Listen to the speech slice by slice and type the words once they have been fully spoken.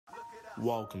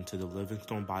Welcome to the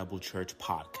Livingstone Bible Church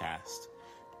podcast.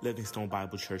 Livingstone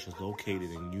Bible Church is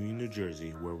located in Union, New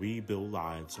Jersey, where we build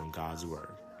lives on God's Word.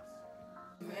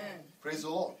 Amen. Praise the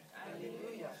Lord.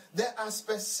 Hallelujah. There are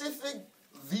specific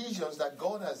visions that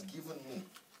God has given me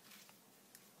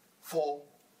for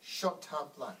short-term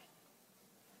plan.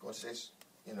 God says,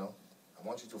 I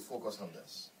want you to focus on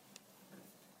this.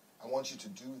 I want you to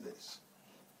do this.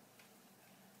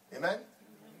 Amen?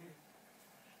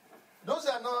 Those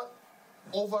are not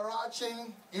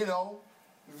overarching,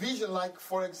 vision. Like,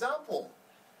 for example,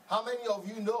 how many of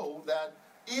you know that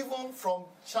even from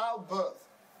childbirth,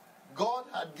 God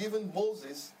had given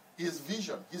Moses his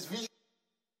vision. His vision.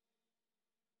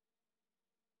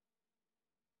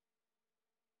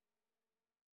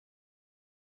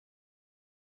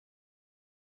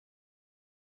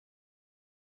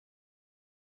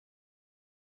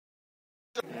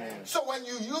 So when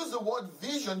you use the word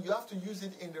vision, you have to use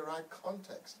it in the right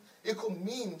context. It could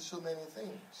mean so many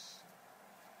things.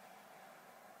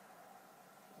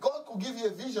 God could give you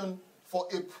a vision for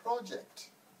a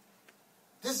project.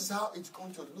 This is how it's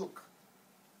going to look.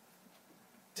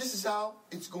 This is how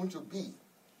it's going to be.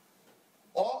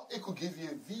 Or it could give you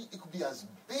it could be as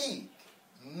big,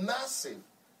 massive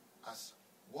as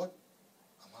what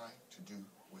am I to do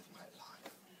with my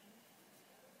life.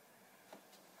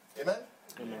 Amen?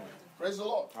 Amen. Praise the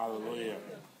Lord. Hallelujah.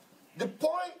 The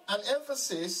point and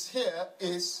emphasis here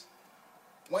is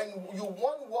when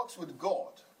one walks with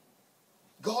God,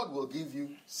 God will give you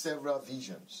several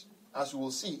visions, as we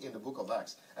will see in the book of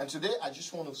Acts. And today I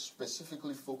just want to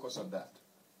specifically focus on that.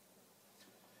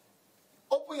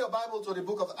 Open your Bible to the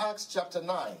book of Acts chapter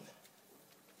 9.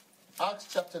 Acts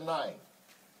chapter 9.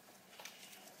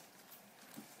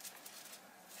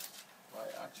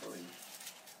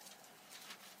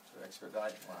 To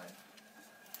expedite my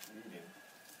reading.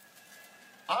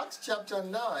 Acts chapter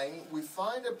 9, we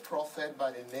find a prophet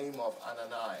by the name of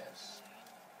Ananias.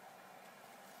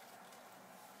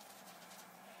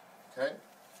 Okay?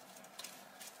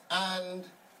 And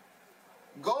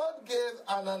God gave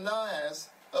Ananias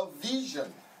a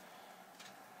vision.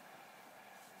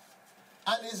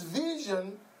 And his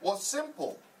vision was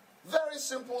simple. Very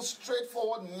simple,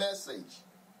 straightforward message.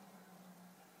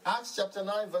 Acts chapter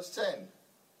 9, verse 10.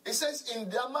 It says, in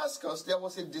Damascus there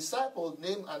was a disciple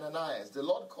named Ananias. The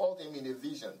Lord called him in a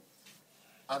vision.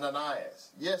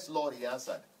 Ananias. Yes, Lord, he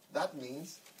answered. That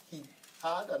means he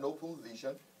had an open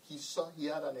vision. He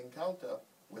had an encounter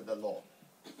with the Lord.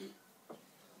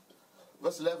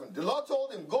 Verse 11. The Lord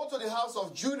told him, go to the house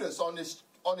of Judas on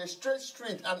a straight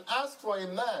street and ask for a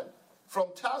man from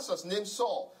Tarsus named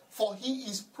Saul, for he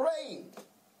is praying.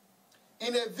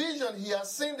 In a vision he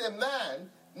has seen a man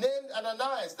named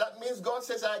Ananias. That means God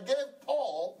says, I gave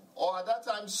Paul, or at that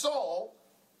time Saul,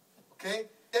 a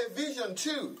vision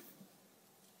too.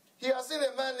 He has seen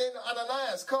a man named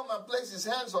Ananias come and place his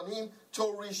hands on him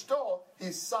to restore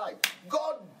his sight.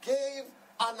 God gave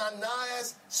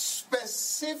Ananias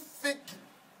specific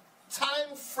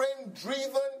time frame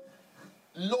driven,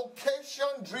 location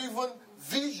driven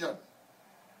vision.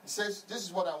 He says, this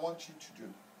is what I want you to do.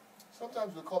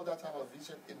 Sometimes we call that type of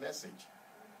vision a message.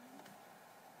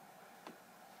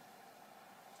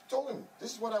 Told him,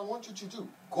 this is what I want you to do.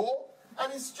 Go,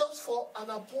 and it's just for an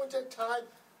appointed time,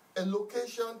 a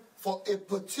location for a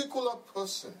particular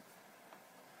person.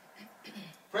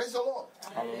 Praise the Lord.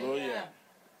 Hallelujah.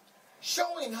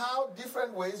 Showing how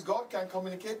different ways God can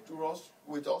communicate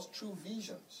with us through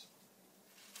visions.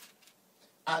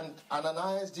 And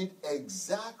Ananias did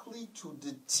exactly to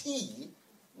the T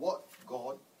what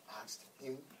God asked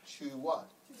him to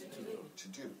what? To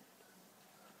do.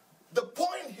 The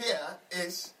point here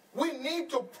is we need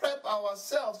to prep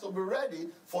ourselves to be ready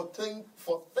for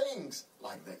things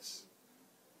like this.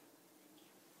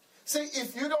 See,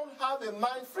 if you don't have a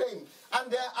mind frame,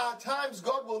 and there are times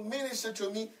God will minister to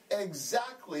me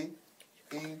exactly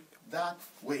in that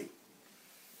way.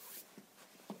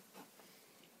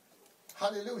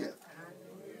 Hallelujah.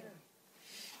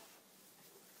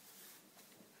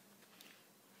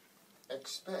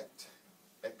 Expect.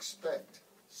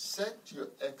 Set your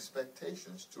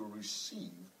expectations to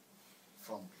receive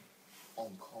from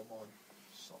uncommon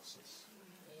sources.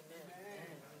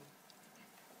 Amen.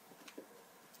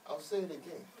 I'll say it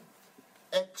again.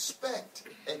 Expect.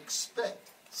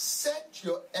 Set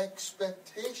your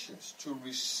expectations to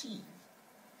receive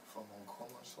from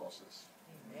uncommon sources.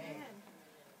 Amen.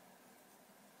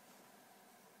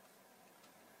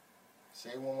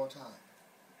 Say it one more time.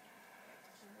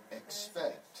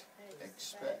 Expect.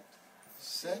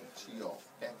 Set your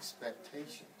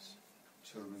expectations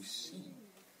to receive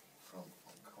from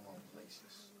uncommon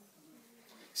places.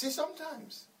 See,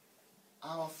 sometimes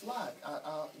our flag,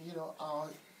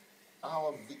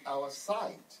 our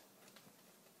sight.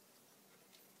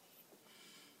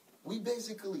 We've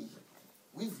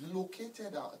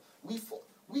located we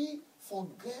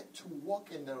forget to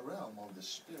walk in the realm of the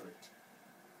Spirit.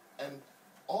 And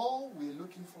all we're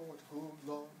looking forward to, oh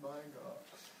Lord my God,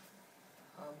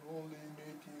 I'm only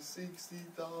making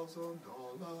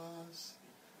 $60,000.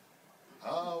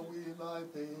 How will I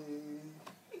pay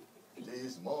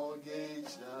this mortgage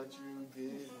that you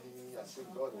gave me? I said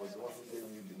God was the one who gave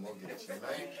you the mortgage.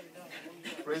 Amen?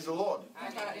 Praise the Lord.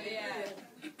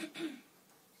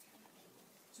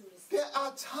 There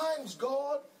are times,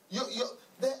 God,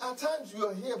 there are times you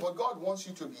are here, but God wants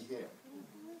you to be here.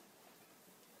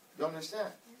 You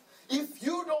understand? If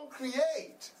you don't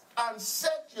create and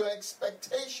set your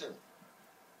expectation,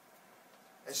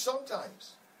 and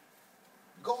sometimes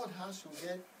God has to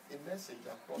get a message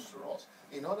across to us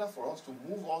in order for us to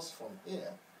move us from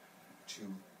here to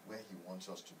where He wants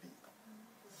us to be.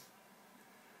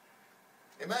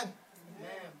 Amen?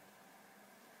 Amen.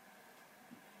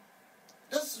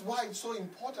 This is why it's so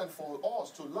important for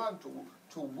us to learn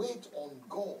to wait on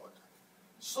God,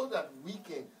 so that we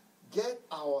can get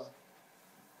our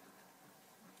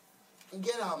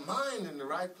mind in the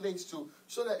right place,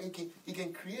 so that He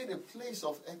can create a place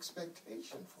of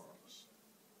expectation for us.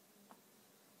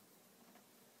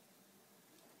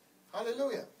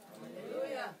 Hallelujah.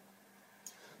 Hallelujah.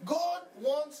 God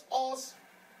wants us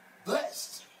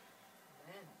blessed.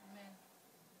 Amen.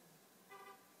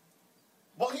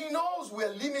 But He knows we're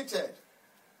limited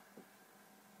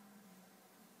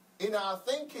in our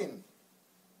thinking.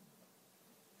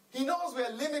 He knows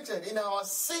we're limited in our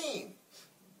seeing.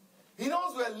 He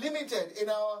knows we're limited in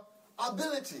our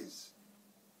abilities.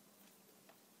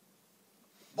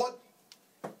 But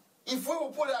if we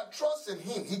will put our trust in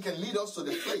Him, He can lead us to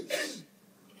the place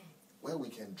where we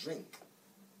can drink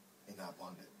in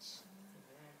abundance.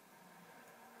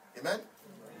 Amen?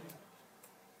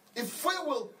 If we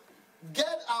will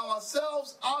get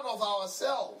ourselves out of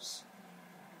ourselves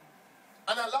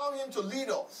and allow Him to lead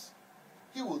us,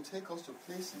 He will take us to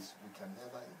places we can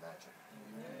never imagine.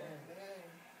 Amen.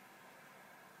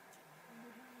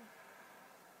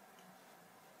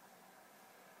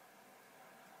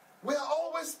 We are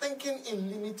always thinking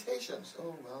in limitations.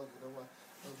 Oh, well, you know what?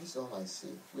 Well, this is all I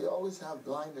see. We always have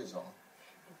blinders on.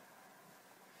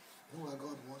 You know what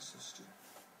God wants us to?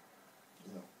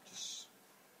 Just...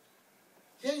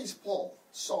 Here is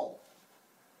Saul.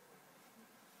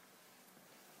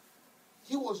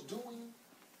 He was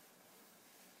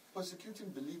persecuting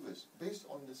believers based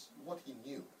on what he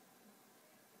knew.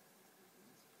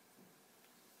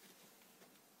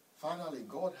 Finally,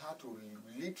 God had to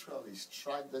literally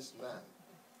strike this man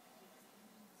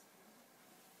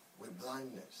with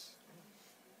blindness.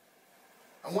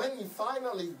 And when it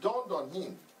finally dawned on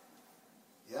him,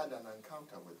 he had an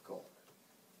encounter with God.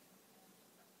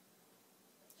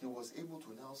 He was able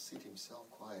to now sit himself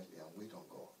quietly and wait on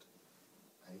God.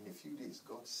 And in a few days,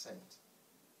 God sent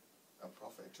a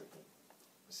prophet to him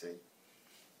and said,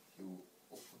 He will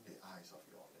open the eyes of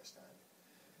your understanding.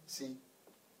 See,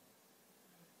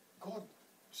 God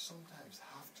sometimes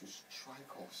have to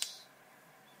strike us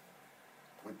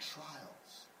with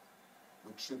trials,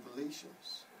 with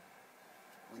tribulations,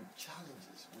 with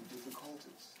challenges, with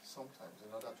difficulties, sometimes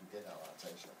in order to get our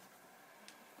attention.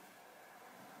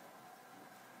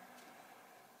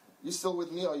 You still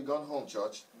with me or you gone home,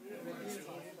 church?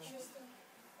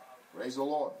 Praise the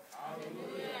Lord.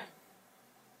 Hallelujah.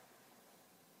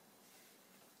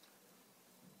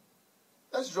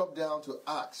 Let's drop down to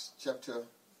Acts chapter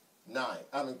 9.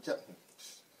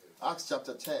 Acts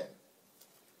chapter 10.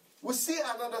 We see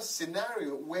another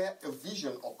scenario where a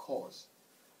vision occurs.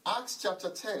 Acts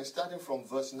chapter 10, starting from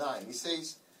verse 9. It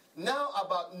says, Now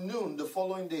about noon the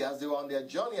following day, as they were on their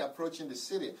journey approaching the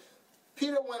city,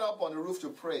 Peter went up on the roof to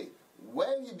pray.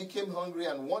 When he became hungry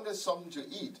and wanted something to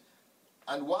eat,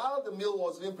 and while the meal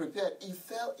was being prepared, he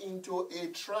fell into a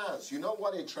trance. You know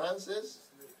what a trance is?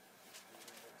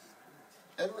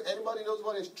 Anybody knows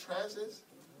what a trance is?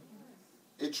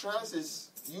 A trance is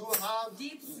you have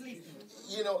Deep sleep.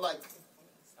 You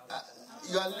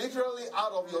are literally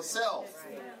out of yourself.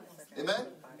 Amen?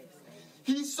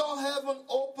 He saw heaven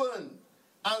open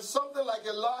and something like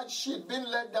a large ship being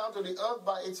let down to the earth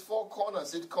by its four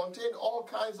corners. It contained all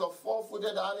kinds of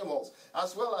four-footed animals,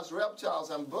 as well as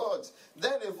reptiles and birds.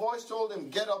 Then a voice told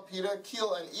him, Get up, Peter,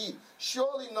 kill and eat.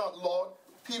 Surely not, Lord.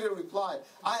 Peter replied,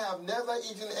 I have never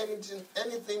eaten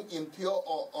anything impure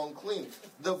or unclean.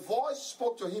 The voice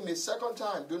spoke to him a second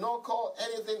time, Do not call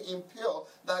anything impure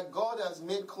that God has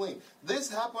made clean.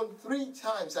 This happened 3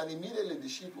 times, and immediately the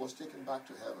ship was taken back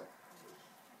to heaven.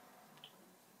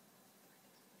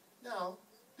 Now,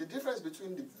 the difference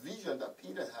between the vision that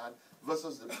Peter had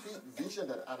versus the vision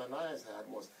that Ananias had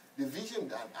was the vision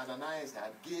that Ananias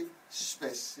had gave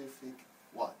specific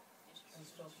what?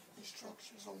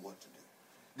 Instructions on what to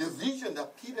do. The vision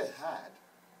that Peter had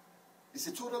is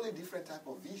a totally different type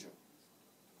of vision.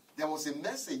 There was a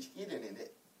message hidden in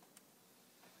it.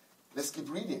 Let's keep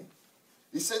reading.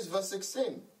 It says verse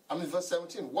 17.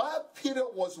 While Peter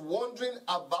was wondering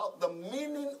about the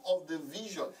meaning of the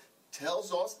vision,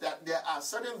 tells us that there are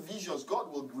certain visions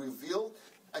God will reveal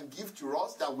and give to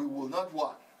us that we will not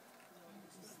what?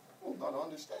 Will not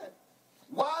understand.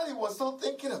 While he was still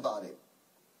thinking about it,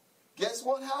 guess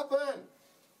what happened?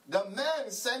 The man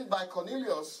sent by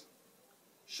Cornelius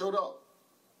showed up.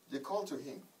 They called to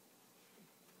him.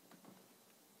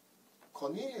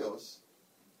 Cornelius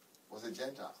was a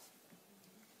Gentile.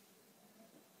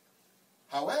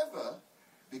 However,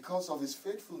 because of his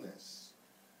faithfulness,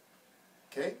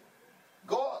 okay,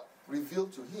 God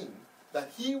revealed to him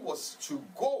that he was to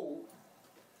go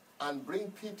and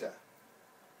bring Peter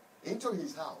into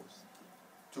his house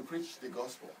to preach the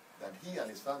gospel, that he and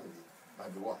his family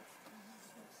might be what?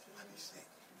 Might be saved.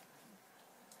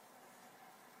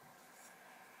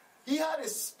 He had a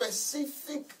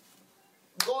specific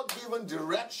God-given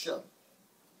direction.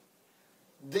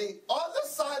 The other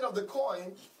side of the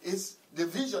coin is the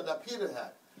vision that Peter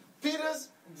had. Peter's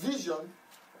vision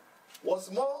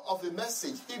was more of a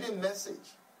message, hidden message.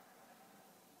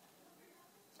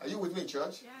 Are you with me,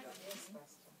 church? Yes, Pastor.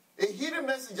 A hidden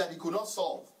message that he could not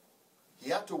solve. He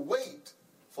had to wait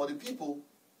for the people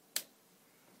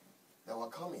that were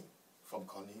coming from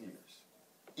Cornelius.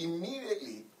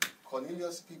 Immediately,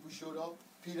 Cornelius' people showed up.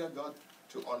 Peter got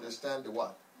to understand the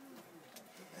what?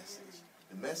 The message.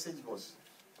 The message was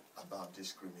about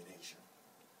discrimination.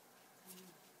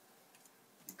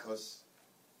 Because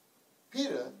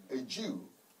Peter, a Jew,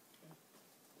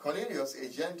 Cornelius, a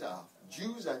Gentile,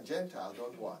 Jews and Gentiles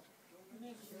don't what?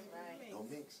 Don't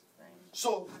mix.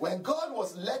 So when God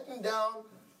was letting down,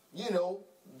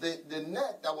 the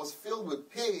net that was filled with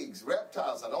pigs,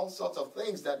 reptiles, and all sorts of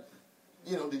things that,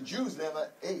 the Jews never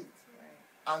ate.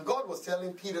 And God was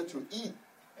telling Peter to eat.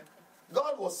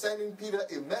 God was sending Peter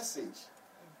a message.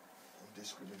 Don't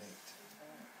discriminate.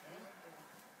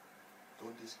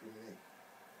 Don't discriminate.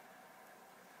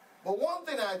 But one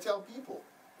thing I tell people,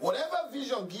 whatever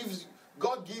vision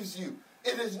God gives you,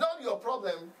 it is not your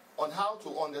problem on how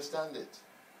to understand it.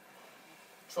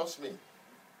 Trust me.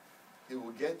 He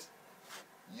will get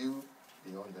you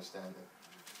the understanding.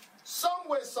 Some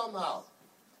way, somehow.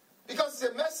 Because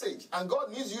it's a message, and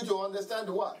God needs you to understand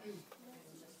what?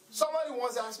 Somebody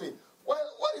once asked me, well,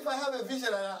 what if I have a vision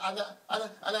and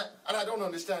I don't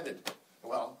understand it?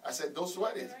 Well, I said, don't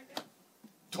sweat it.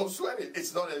 Don't sweat it.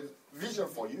 It's not a vision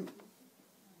for you.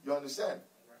 You understand?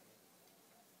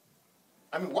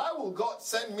 I mean, why will God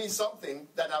send me something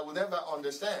that I will never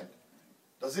understand?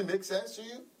 Does it make sense to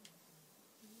you?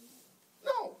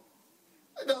 No.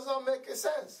 It does not make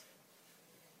sense.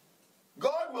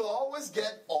 God will always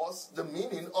get us the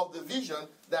meaning of the vision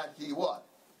that He what?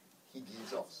 He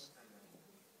gives us.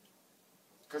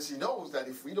 Because He knows that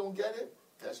if we don't get it,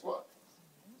 guess what?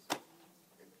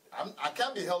 I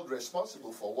can't be held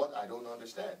responsible for what I don't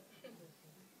understand.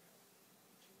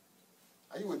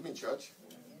 Are you with me, church?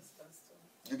 Yes, Pastor.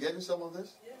 You getting some of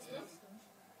this? Yes, Pastor.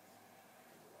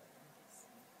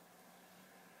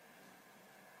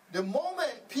 The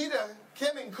moment Peter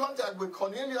came in contact with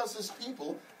Cornelius'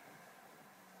 people,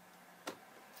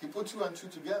 he put 2 and 2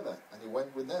 together and he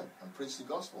went with them and preached the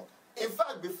gospel. In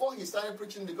fact, before he started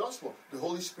preaching the gospel, the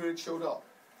Holy Spirit showed up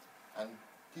and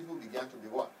people began to be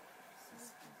what?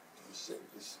 The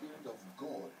Spirit of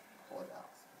God poured out.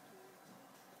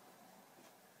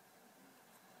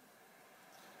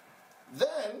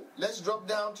 Then, let's drop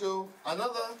down to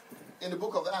another in the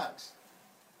book of Acts.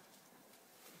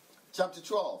 Chapter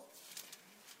 12.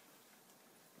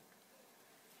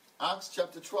 Acts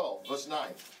chapter 12, verse 9.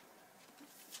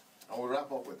 And we'll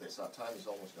wrap up with this. Our time is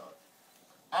almost gone.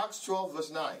 Acts 12,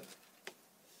 verse 9.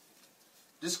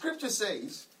 The scripture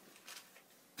says,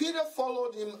 Peter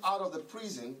followed him out of the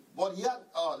prison, but he had...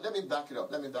 let me back it up.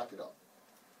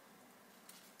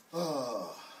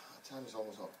 Time is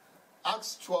almost up.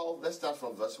 Acts 12, let's start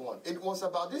from verse 1. It was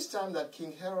about this time that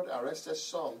King Herod arrested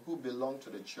some who belonged to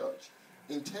the church,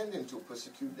 intending to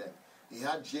persecute them. He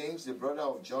had James, the brother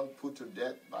of John, put to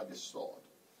death by the sword.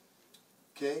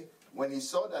 Okay? When he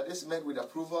saw that this met with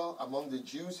approval among the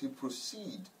Jews, he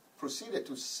proceeded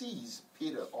to seize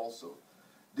Peter also.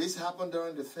 This happened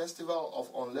during the festival of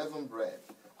unleavened bread.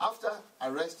 After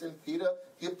arresting Peter,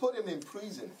 he put him in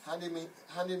prison,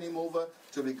 handing him over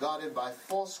to be guarded by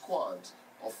 4 squads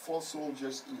of 4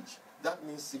 soldiers each. That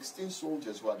means 16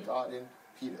 soldiers were guarding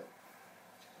Peter.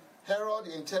 Herod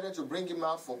intended to bring him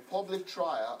out for public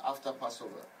trial after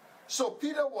Passover. So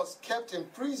Peter was kept in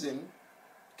prison,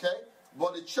 okay?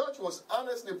 But the church was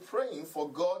earnestly praying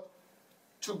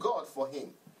to God for him.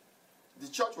 The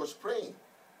church was praying.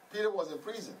 Peter was in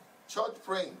prison. Church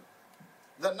praying.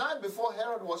 The night before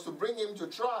Herod was to bring him to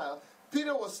trial,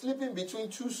 Peter was sleeping between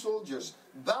 2 soldiers,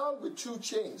 bound with 2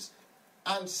 chains,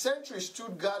 and sentries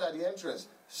stood guard at the entrance.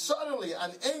 Suddenly,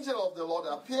 an angel of the Lord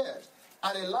appeared,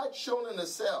 and a light shone in the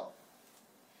cell.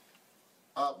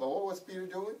 But what was Peter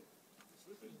doing?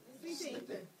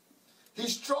 Sleeping. He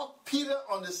struck Peter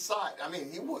on the side. I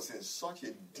mean, he was in such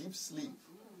a deep sleep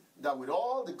that with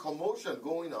all the commotion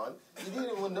going on, he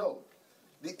didn't even know.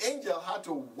 The angel had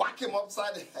to whack him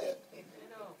upside the head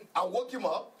and woke him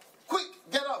up. Quick,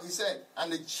 get up, he said.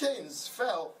 And the chains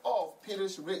fell off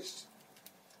Peter's wrist.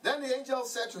 Then the angel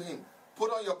said to him,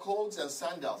 put on your clothes and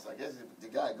sandals. I guess the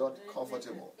guy got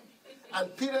comfortable.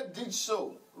 And Peter did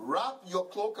so. Wrap your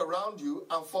cloak around you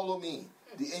and follow me,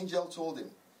 the angel told him.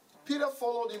 Peter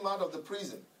followed him out of the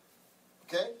prison.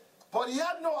 Okay? But he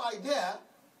had no idea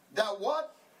that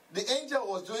what the angel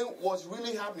was doing was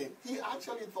really happening. He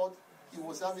actually thought he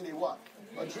was having a what?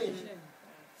 A dream.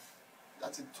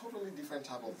 That's a totally different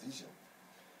type of vision.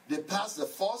 They passed the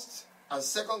first and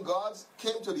second guards,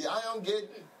 came to the iron gate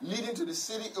leading to the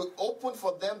city. It opened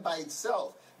for them by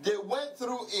itself. They went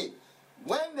through it.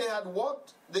 When they had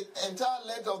walked the entire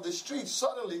length of the street,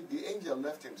 suddenly the angel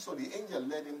left him. So the angel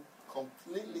led him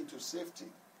completely to safety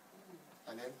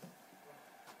and then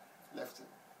left him.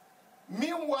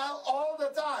 Meanwhile, all the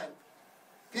time,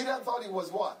 Peter thought he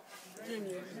was what?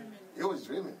 Dreaming. He was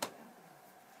dreaming.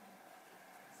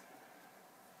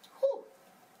 Whew.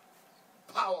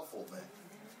 Powerful, man.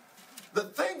 The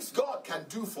things God can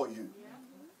do for you.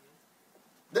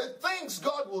 The things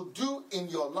God will do in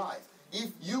your life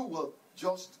if you will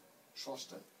just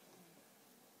trust Him.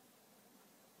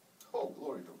 Oh,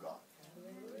 glory to God.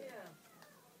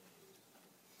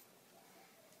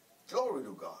 Glory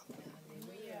to God.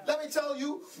 Let me tell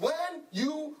you, when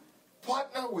you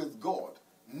partner with God,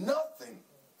 nothing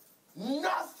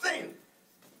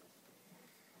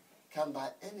can by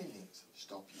any means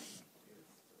stop you.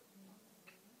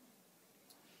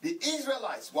 The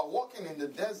Israelites were walking in the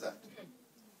desert.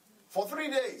 For 3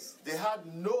 days, they had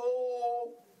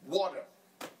no water.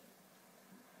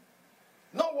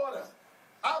 No water.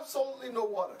 Absolutely no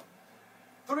water.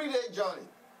 3-day journey.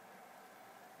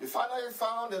 They finally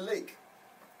found a lake.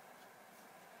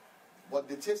 But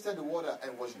they tasted the water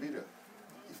and was bitter.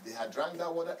 If they had drank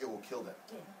that water, it would kill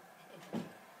them.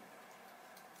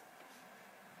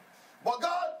 But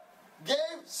God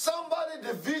gave somebody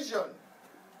the vision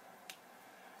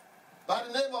by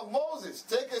the name of Moses.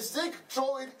 Take a stick,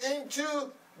 throw it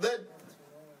into the,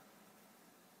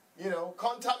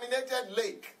 contaminated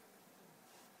lake.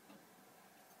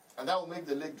 And that will make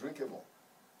the lake drinkable.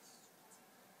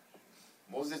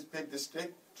 Moses picked the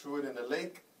stick, threw it in the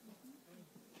lake.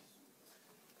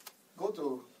 Go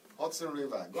to Hudson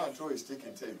River, go and throw a stick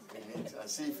in it and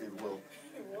see if it will,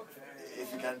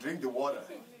 if you can drink the water.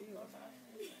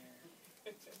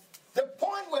 The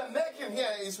point we're making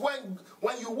here is when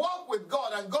you walk with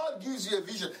God and God gives you a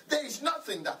vision, there is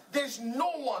nothing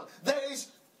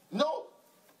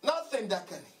nothing that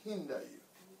can hinder you.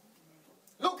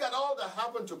 Look at all that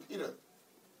happened to Peter.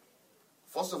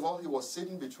 First of all, he was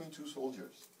sitting between 2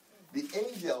 soldiers.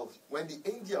 When the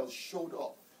angels showed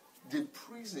up, the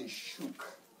prison shook.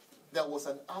 There was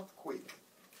an earthquake.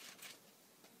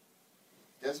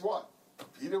 Guess what?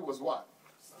 Peter was what?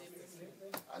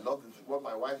 I love what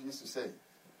my wife used to say.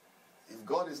 If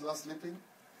God is not sleeping,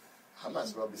 I might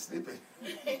as well be sleeping.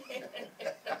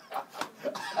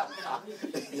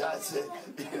 That's it.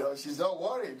 She's not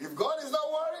worried. If God is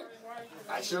not worried,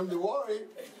 I shouldn't be worried.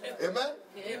 Amen?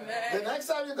 Amen. The next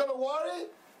time you're going to worry,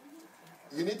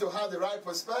 you need to have the right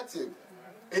perspective.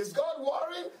 Is God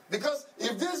worrying? Because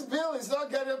if this bill is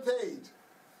not getting paid,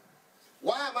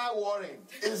 why am I worrying?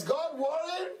 Is God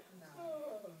worrying?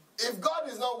 If God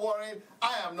is not worrying,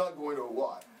 I am not going to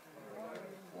what?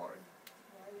 Worry.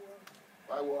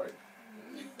 Why worry?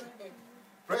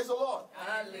 Praise the Lord.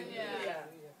 Hallelujah.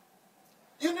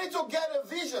 You need to get a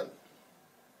vision.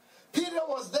 Peter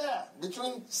was there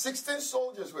between 16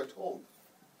 soldiers, we're told.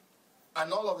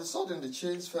 And all of a sudden the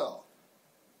chains fell.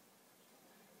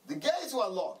 The gates were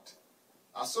locked.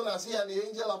 As soon as he and the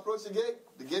angel approached the gate,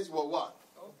 the gates were what?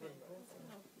 Open.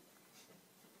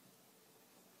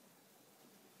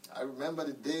 I remember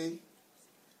the day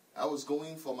I was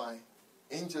going for my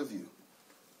interview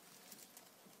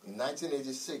in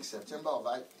 1986, September of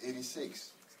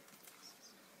 86.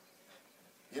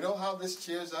 You know how these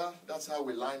chairs are? That's how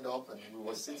we lined up and we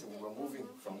were sitting. We were moving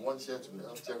from one chair to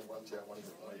another chair, one chair,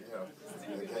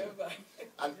 okay.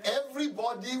 And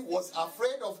everybody was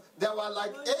afraid of, there were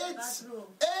like eight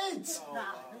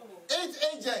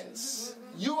agents,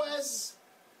 U.S.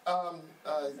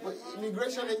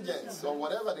 Immigration agents or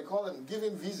whatever they call them,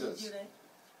 giving visas.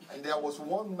 And there was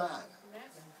one man.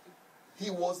 He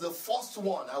was the first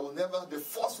one. The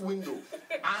first window.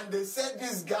 And they said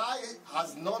this guy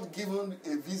has not given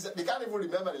a visa. They can't even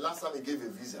remember the last time he gave a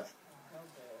visa.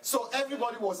 So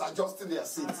everybody was adjusting their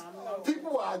seats.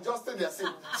 People were adjusting their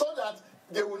seats so that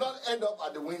they would not end up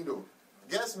at the window.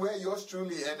 Guess where yours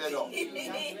truly ended up?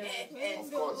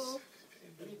 Of course.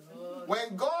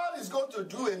 When God is going to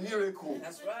do a miracle,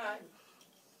 That's right.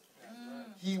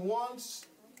 He wants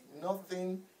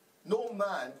nothing, no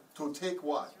man to take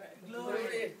what?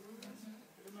 Glory.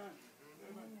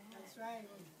 That's right.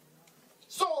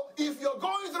 So if you're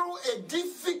going through a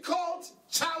difficult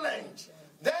challenge,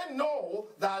 then know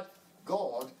that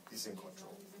God is in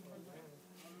control.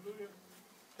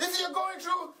 If you're going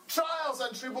through trials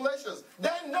and tribulations,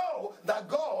 then know that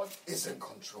God is in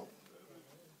control.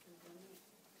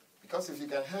 Because if you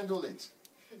can handle it,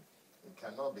 it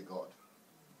cannot be God.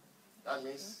 That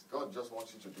means God just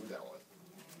wants you to do that one.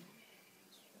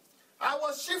 I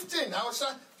was shifting.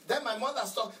 Then my mother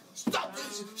stopped. Stop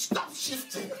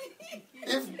shifting.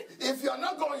 If you're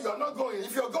not going, you're not going.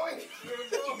 If you're going,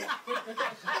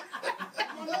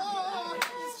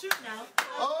 It's true now.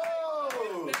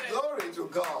 oh, glory to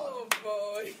God. Oh,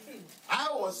 boy. I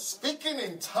was speaking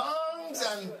in tongues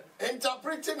and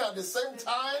interpreting at the same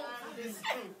time.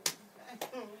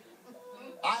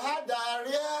 I had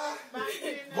diarrhea,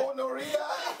 gonorrhea,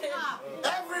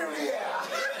 everywhere.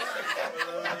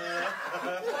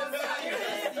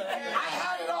 I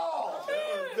had it all.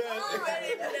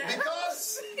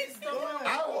 Because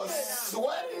I was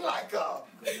sweating like a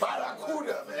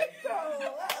barracuda, man.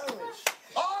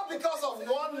 All because of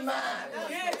one man.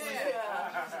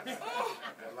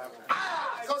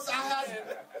 Because I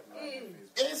had...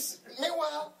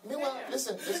 Meanwhile,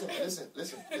 listen.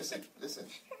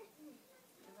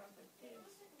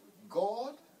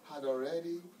 God had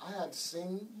already, I had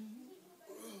seen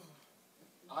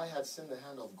the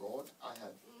hand of God. I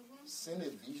had seen a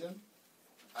vision.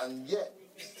 And yet,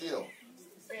 still,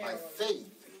 my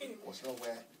faith was not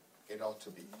where it ought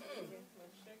to be.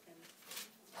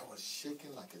 I was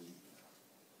shaking like a leaf.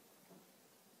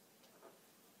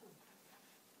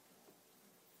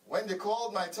 When they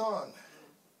called my turn,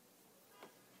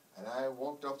 and I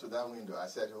walked up to that window, I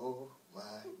said, oh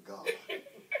my God.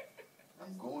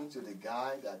 I'm going to the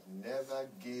guy that never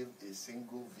gave a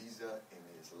single visa in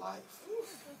his life.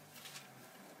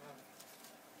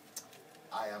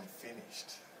 I am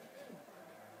finished.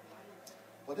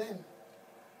 But then,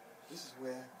 this is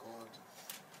where God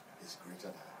is greater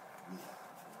than we are.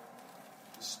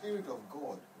 The Spirit of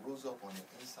God rose up on the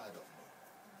inside of me.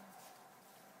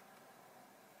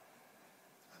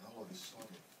 And all of a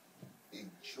sudden, a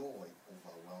joy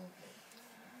overwhelmed me.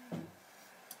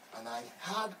 And I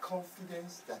had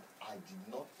confidence that I did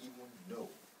not even know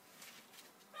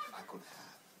I could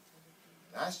have.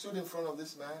 And I stood in front of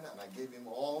this man and I gave him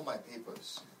all my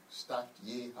papers, stacked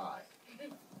yay high.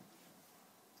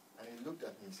 And he looked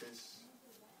at me and says,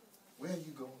 where are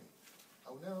you going?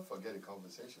 I will never forget a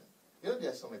conversation. You know,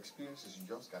 there are some experiences you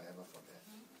just can never forget.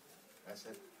 I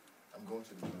said, I'm going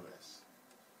to the U.S.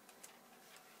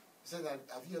 He said,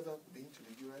 have you ever been to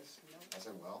the U.S.? I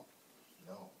said, well,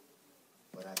 no.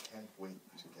 But I can't wait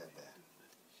to get there.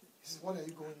 He says, what are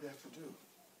you going there to do?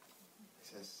 He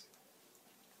says,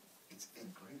 it's a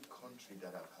great country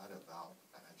that I've heard about,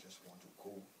 and I just want to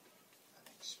go and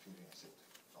experience it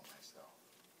for myself.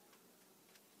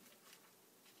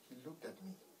 He looked at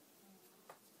me.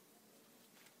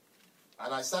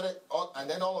 And I started, and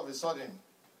then all of a sudden,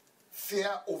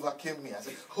 fear overcame me. I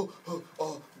said,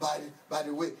 by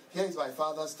the way, here is my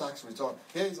father's tax return.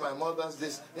 Here is my mother's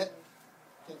this. Yeah.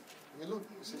 He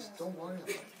looked, he says, don't worry about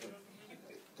it.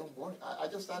 Don't worry. I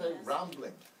just started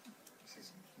rambling. He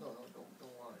says, no,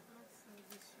 don't worry.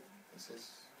 He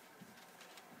says,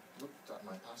 looked at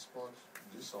my passport,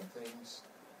 do some things.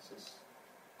 He says,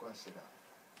 go and sit down.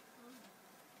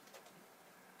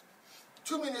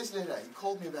 2 minutes later, he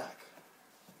called me back.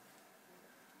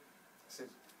 He said,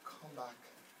 come back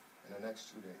in the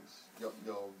next 2 days.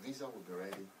 Your visa will be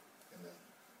ready in the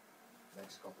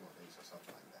next couple of days or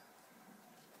something like that.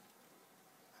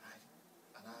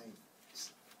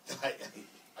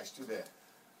 I stood there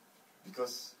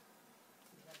because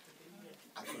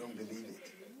I couldn't believe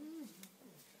it.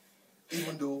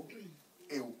 Even though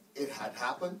it had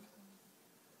happened,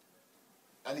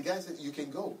 And the guy said, you can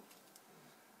go.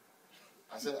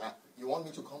 I said, you want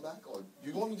me to come back? Or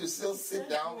you want me to still sit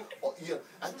down? Or, yeah.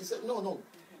 And he said, no.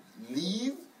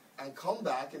 Leave and come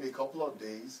back in a couple of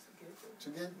days to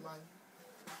get my...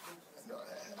 No,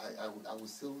 I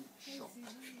was still shocked.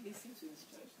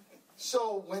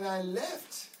 So when I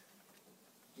left,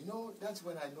 that's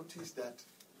when I noticed that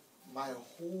my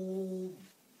whole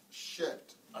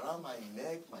shirt, around my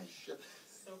neck, my shirt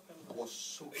was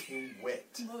soaking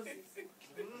wet.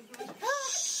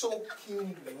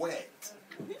 Soaking wet.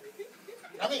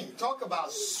 I mean, talk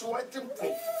about sweating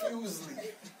profusely.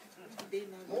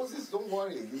 Moses, don't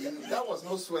worry. That was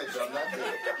no sweat on that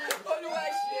day.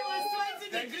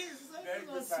 He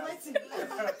was sweating.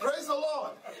 Praise the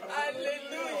Lord.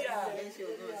 Hallelujah.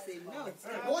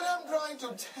 What I'm trying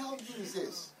to tell you is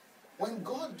this. When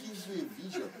God gives you a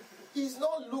vision, He's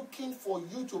not looking for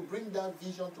you to bring that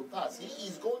vision to pass. He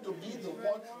is going to be the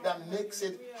one that makes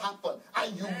it happen.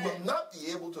 And you will not be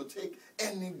able to take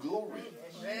any glory.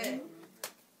 Amen.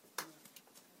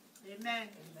 Amen.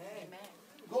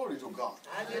 Glory to God.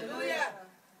 Hallelujah.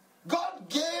 God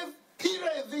gave Peter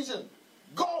a vision.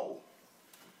 Go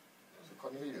to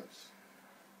Cornelius.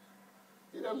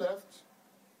 Peter left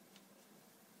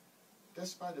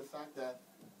despite the fact that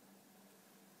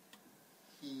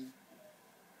he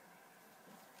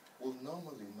will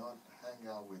normally not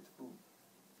hang out with who?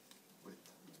 With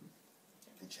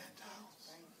the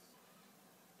Gentiles.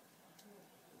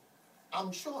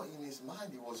 I'm sure in his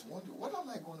mind he was wondering, what am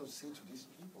I going to say to these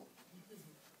people?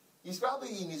 He's probably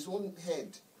in his own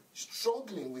head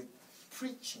struggling with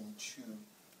preaching to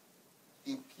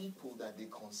a people that they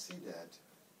considered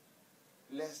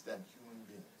less than human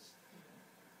beings.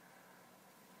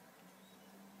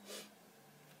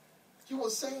 He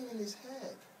was saying in his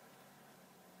head.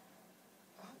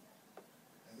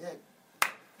 And yet,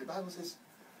 the Bible says,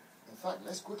 in fact,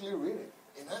 let's quickly read it.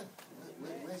 Amen.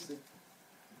 Where's the...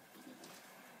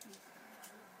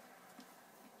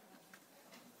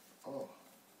 Oh,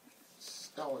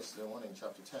 that was the one in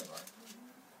chapter 10, right?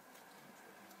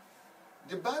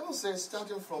 The Bible says,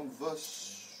 starting from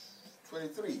verse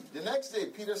 23, the next day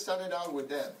Peter started out with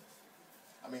them.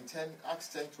 Acts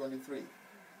 10:23.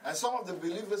 And some of the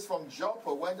believers from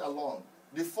Joppa went along.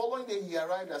 The following day he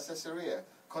arrived at Caesarea.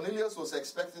 Cornelius was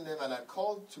expecting them and had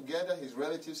called together his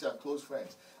relatives and close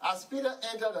friends. As Peter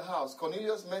entered the house,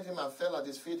 Cornelius met him and fell at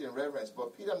his feet in reverence.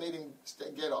 But Peter made him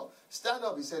get up. Stand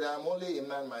up, he said, I am only a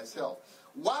man myself.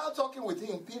 While talking with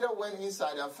him, Peter went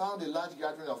inside and found a large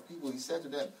gathering of people. He said to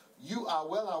them, you are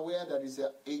well aware that it is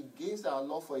against our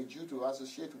law for a Jew to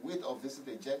associate with or visit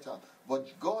a Gentile. But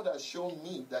God has shown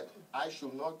me that I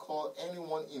should not call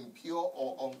anyone impure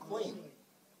or unclean.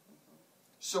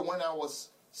 So when I was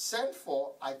sent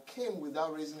for, I came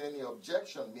without raising any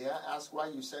objection. May I ask why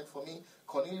you sent for me?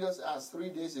 Cornelius asked 3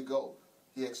 days ago.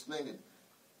 He explained it.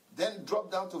 Then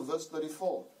drop down to verse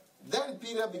 34. Then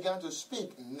Peter began to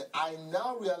speak. I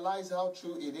now realize how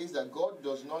true it is that God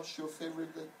does not show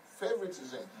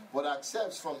favoritism, but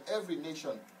accepts from every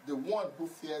nation the one who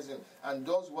fears him and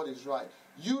does what is right.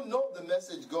 You know the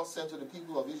message God sent to the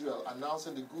people of Israel,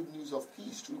 announcing the good news of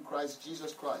peace through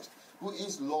Jesus Christ, who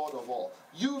is Lord of all.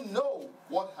 You know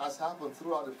what has happened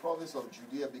throughout the province of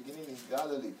Judea, beginning in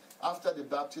Galilee, after the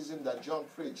baptism that John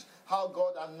preached, how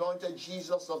God anointed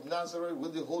Jesus of Nazareth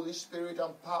with the Holy Spirit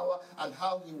and power, and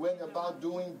how he went about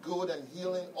doing good and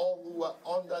healing all who were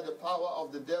under the power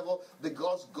of the devil,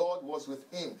 because God was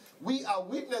with him. We are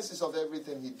witnesses of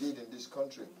everything he did in this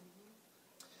country.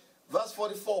 Verse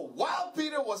 44, while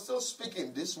Peter was still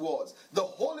speaking these words, the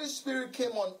Holy Spirit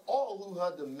came on all who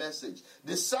heard the message.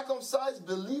 The circumcised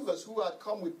believers who had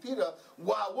come with Peter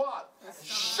were what?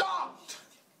 Shocked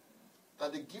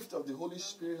that the gift of the Holy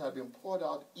Spirit had been poured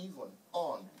out even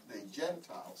on the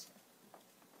Gentiles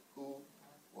who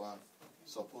were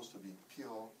supposed to be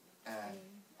pure and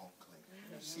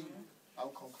unclean. See, I'll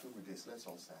conclude with this. Let's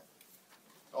all stand.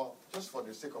 Oh, just for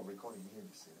the sake of recording, you need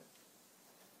to say that.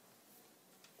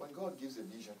 When God gives a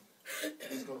vision,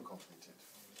 he's going to complete it.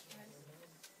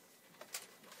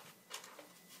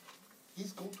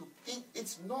 He's going to,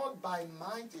 it's not by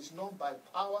might, it's not by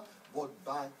power, but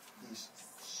by his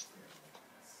Spirit.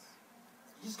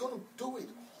 He's going to do it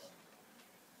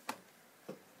all.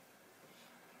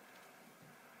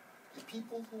 The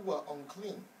people who were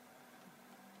unclean,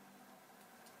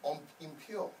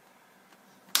 impure,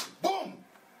 boom!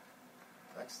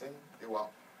 Next thing, they were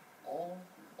all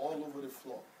over the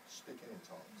floor, speaking in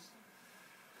tongues.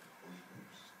 Holy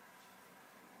Ghost.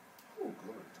 Oh,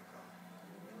 glory to God.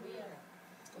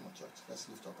 Come on, church, let's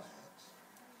lift up our hands.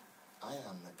 I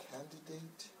am a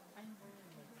candidate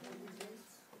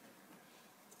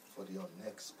for for the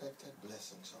unexpected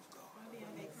blessings of God.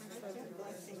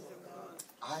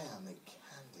 I am a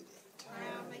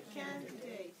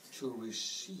candidate to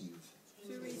receive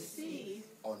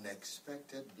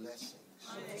unexpected blessings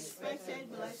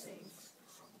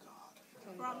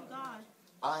from God.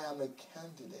 I am a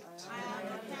candidate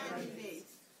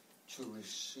to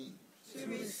receive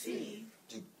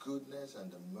the goodness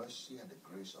and the mercy and the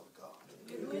grace of God.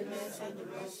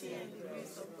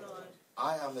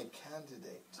 I am a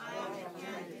candidate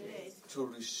to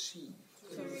receive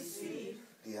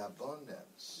the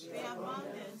abundance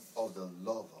of the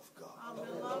love of God.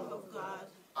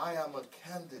 I am a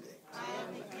candidate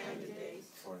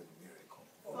for a miracle.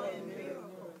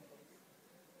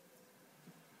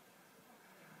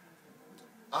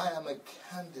 I am a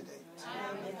candidate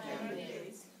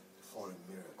for a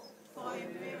miracle.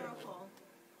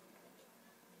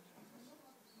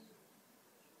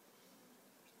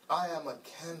 I am a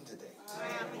candidate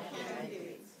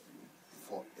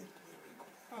for a miracle.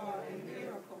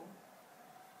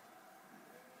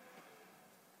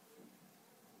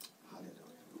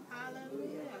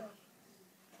 Hallelujah.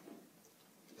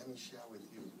 Let me share with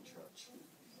you, church.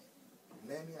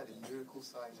 Many are the miracle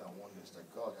signs and wonders that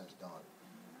God has done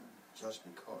just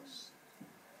because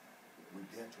we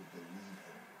dare to believe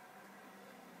Him,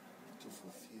 to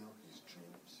fulfill His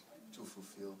dreams, to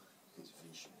fulfill His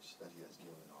visions that He has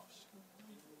given us.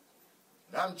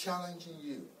 And I'm challenging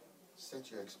you,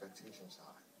 set your expectations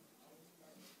high.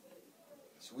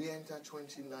 As we enter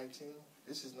 2019,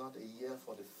 this is not a year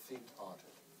for the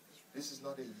faint-hearted. This is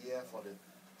not a year for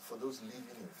those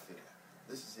living in fear.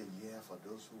 This is a year for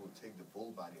those who will take the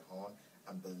bull by the horn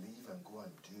and believe and go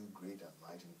and do great and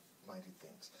mighty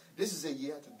things. This is a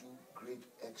year to do great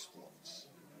exploits.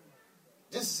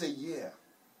 This is a year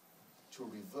to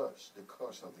reverse the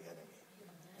curse of the enemy.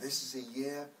 This is a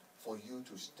year for you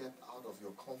to step out of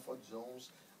your comfort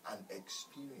zones and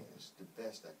experience the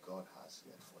best that God has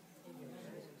yet for you.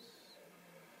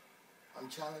 I'm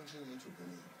challenging you to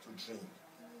believe, to dream.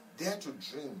 Dare to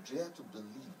dream, dare to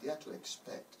believe, dare to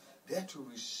expect, dare to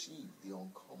receive the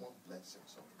uncommon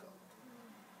blessings of God.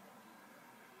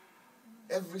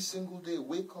 Every single day,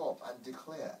 wake up and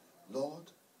declare,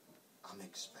 Lord, I'm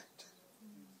expecting.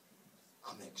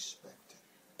 I'm expecting.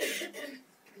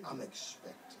 I'm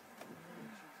expecting.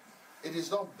 It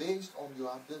is not based on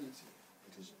your ability.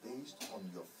 It is based on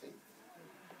your faith.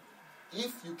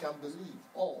 If you can believe,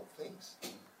 all things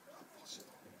are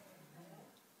possible.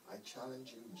 I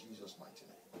challenge you in Jesus' mighty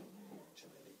name to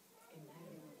believe.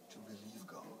 To believe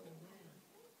God.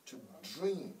 To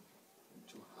dream.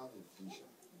 To have a vision.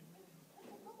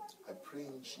 I pray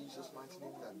in Jesus' mighty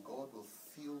name that God will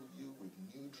fill you with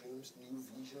new dreams, new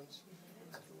visions,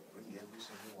 and He will bring every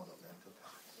single one of them to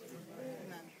pass.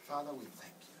 Amen. Father, we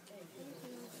thank you.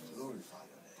 Glorify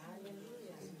your name.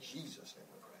 In Jesus' name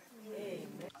we pray.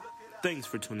 Amen. Thanks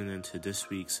for tuning in to this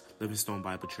week's Livingstone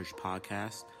Bible Church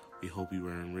podcast. We hope you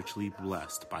were richly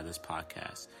blessed by this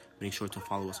podcast. Make sure to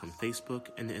follow us on Facebook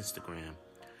and Instagram